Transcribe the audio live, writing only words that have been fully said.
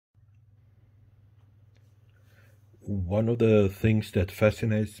One of the things that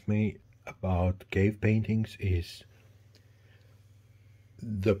fascinates me about cave paintings is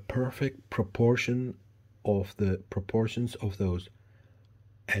the perfect proportions of those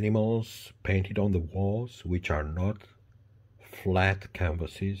animals painted on the walls, which are not flat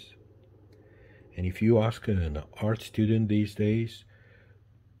canvases. And if you ask an art student these days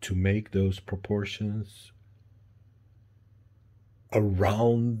to make those proportions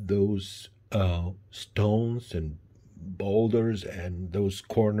around those stones and boulders and those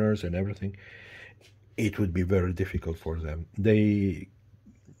corners and everything, it would be very difficult for them. They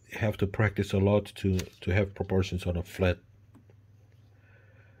have to practice a lot to have proportions on a flat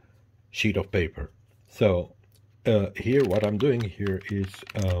sheet of paper. So here, what I'm doing here is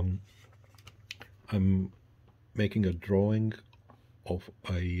I'm making a drawing of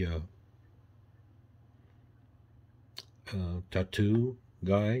a tattoo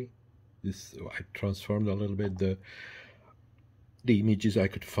guy. This, I transformed a little bit the images I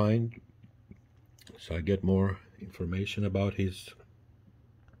could find, so I get more information about his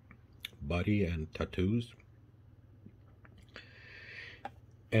body and tattoos.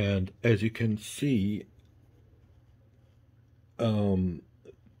 And as you can see, the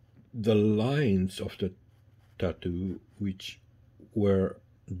lines of the tattoo, which were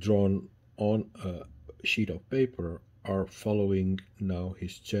drawn on a sheet of paper, are following now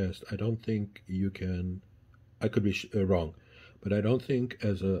his chest. I don't think you can, I could be wrong, but I don't think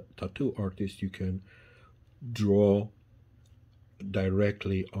as a tattoo artist you can draw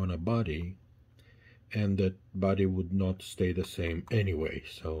directly on a body and that body would not stay the same anyway.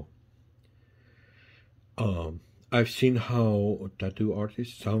 So I've seen how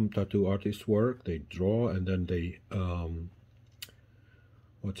some tattoo artists work. They draw and then they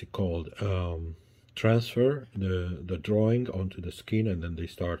what's it called, transfer the drawing onto the skin, and then they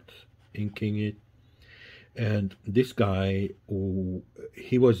start inking it. And this guy,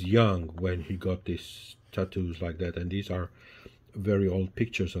 he was young when he got these tattoos like that, and these are very old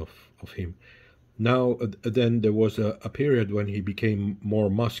pictures of him. Now then there was a period when he became more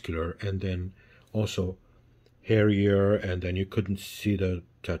muscular and then also hairier, and then you couldn't see the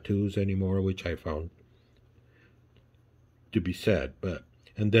tattoos anymore, which I found to be sad.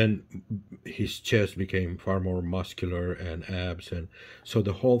 And then his chest became far more muscular and abs, and so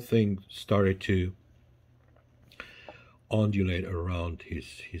the whole thing started to undulate around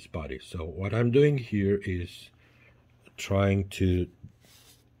his body. So what I'm doing here is trying to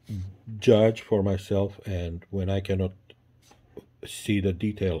judge for myself, and when I cannot see the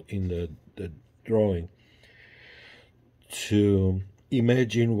detail in the drawing, to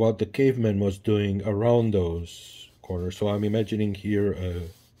imagine what the caveman was doing around those corners. So I'm imagining here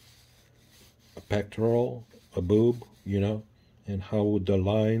a pectoral, a boob, and how would the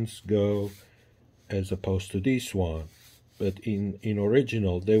lines go as opposed to this one. But in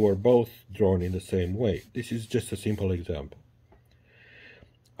original, they were both drawn in the same way. This is just a simple example.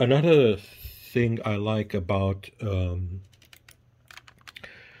 Another thing I like about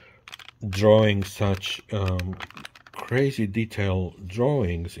drawing such crazy detail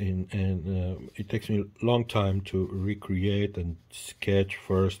drawings and it takes me a long time to recreate and sketch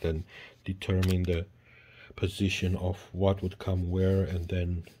first and determine the position of what would come where, and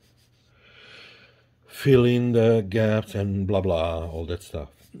then fill in the gaps and blah blah, all that stuff.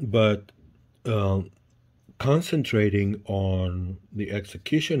 But concentrating on the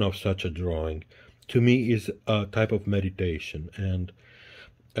execution of such a drawing, to me, is a type of meditation. And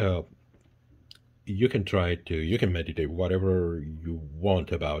you can you can meditate whatever you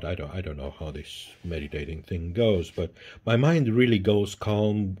want about. I don't know how this meditating thing goes, but my mind really goes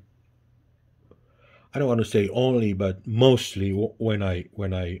calm. I don't want to say only, but mostly when I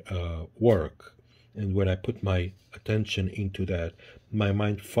work, and when I put my attention into that, my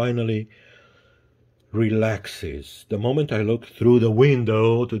mind finally relaxes. The moment I look through the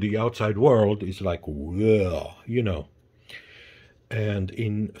window to the outside world, it's like, whoa,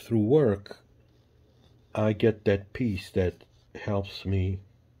 And through work, I get that peace that helps me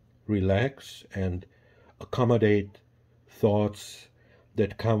relax and accommodate thoughts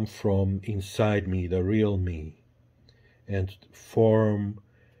that come from inside me, the real me, and form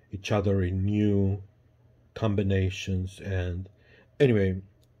each other in new combinations. And anyway,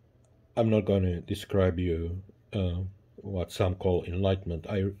 I'm not going to describe you what some call enlightenment.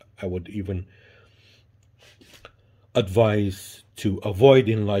 I would even advise to avoid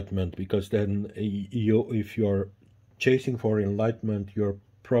enlightenment, because then if you're chasing for enlightenment, you're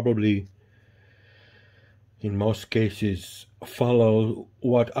probably, in most cases, follow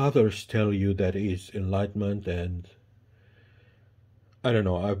what others tell you that is enlightenment. And I don't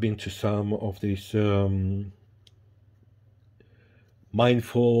know, I've been to some of these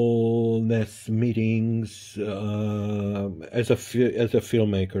mindfulness meetings as a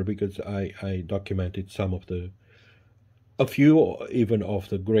filmmaker, because I documented a few even of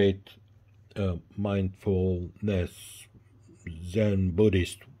the great mindfulness Zen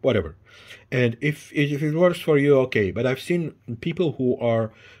Buddhist whatever. And if it works for you, okay. But I've seen people who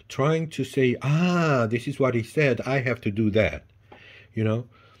are trying to say, this is what he said, I have to do that, you know,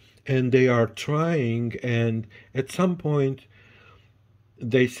 and they are trying, and at some point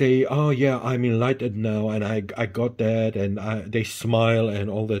they say, oh yeah, I'm enlightened now, and I got that, and they smile and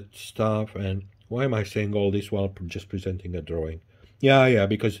all that stuff. And why am I saying all this while just presenting a drawing? Yeah,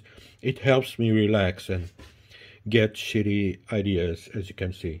 because it helps me relax and get shitty ideas, as you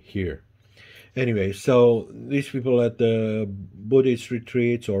can see here. Anyway, so these people at the Buddhist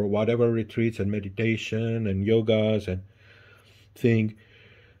retreats or whatever retreats and meditation and yogas and thing,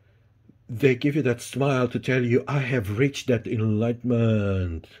 they give you that smile to tell you, I have reached that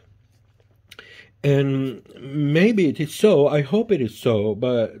enlightenment. And maybe it is so, I hope it is so,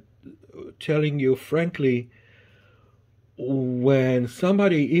 but telling you frankly, when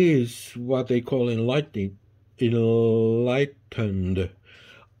somebody is what they call enlightened,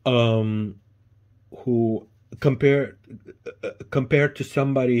 who compared to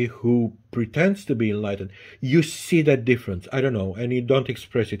somebody who pretends to be enlightened, you see that difference. I don't know, and you don't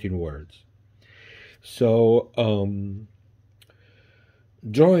express it in words. So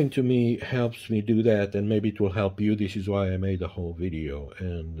drawing to me helps me do that, and maybe it will help you. This is why I made the whole video.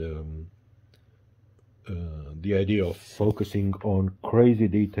 And the idea of focusing on crazy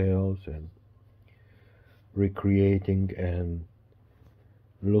details and recreating and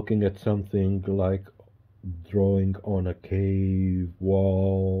looking at something like drawing on a cave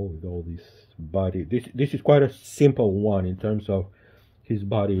wall with all this body. This is quite a simple one in terms of his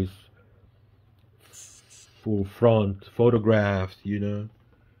body is full front photographed, you know.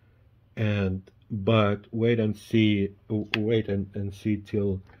 But wait and see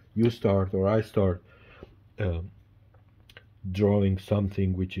till you start or I start drawing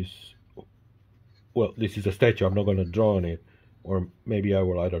something which is, well, this is a statue, I'm not going to draw on it, or maybe I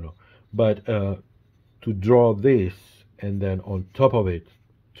will, I don't know. But to draw this, and then on top of it,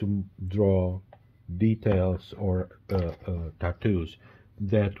 to draw details or tattoos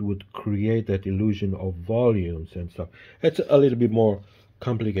that would create that illusion of volumes and stuff. It's a little bit more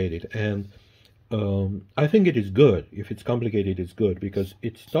complicated, and I think it is good. If it's complicated, it's good, because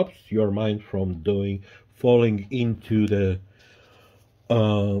it stops your mind from falling into the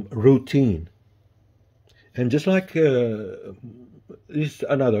routine. And just like this is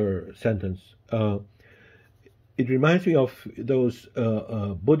another sentence. It reminds me of those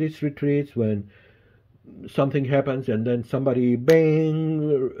Buddhist retreats when something happens and then somebody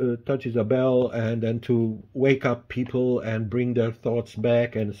bang touches a bell, and then to wake up people and bring their thoughts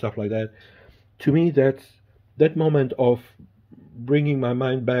back and stuff like that. To me, that moment of bringing my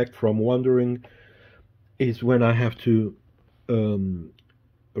mind back from wandering is when I have to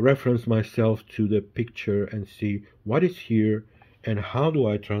reference myself to the picture and see what is here and how do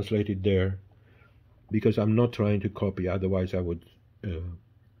I translate it there, because I'm not trying to copy. Otherwise I would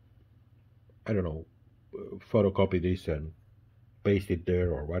I don't know, photocopy this and paste it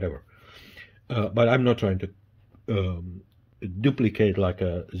there or whatever, but I'm not trying to duplicate like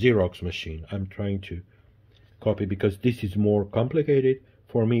a Xerox machine. I'm trying to copy, because this is more complicated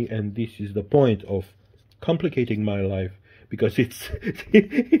for me, and this is the point of complicating my life, because it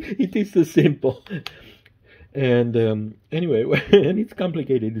is so simple. And anyway, when it's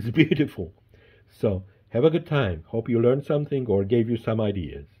complicated, it's beautiful. So have a good time. Hope you learned something or gave you some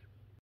ideas.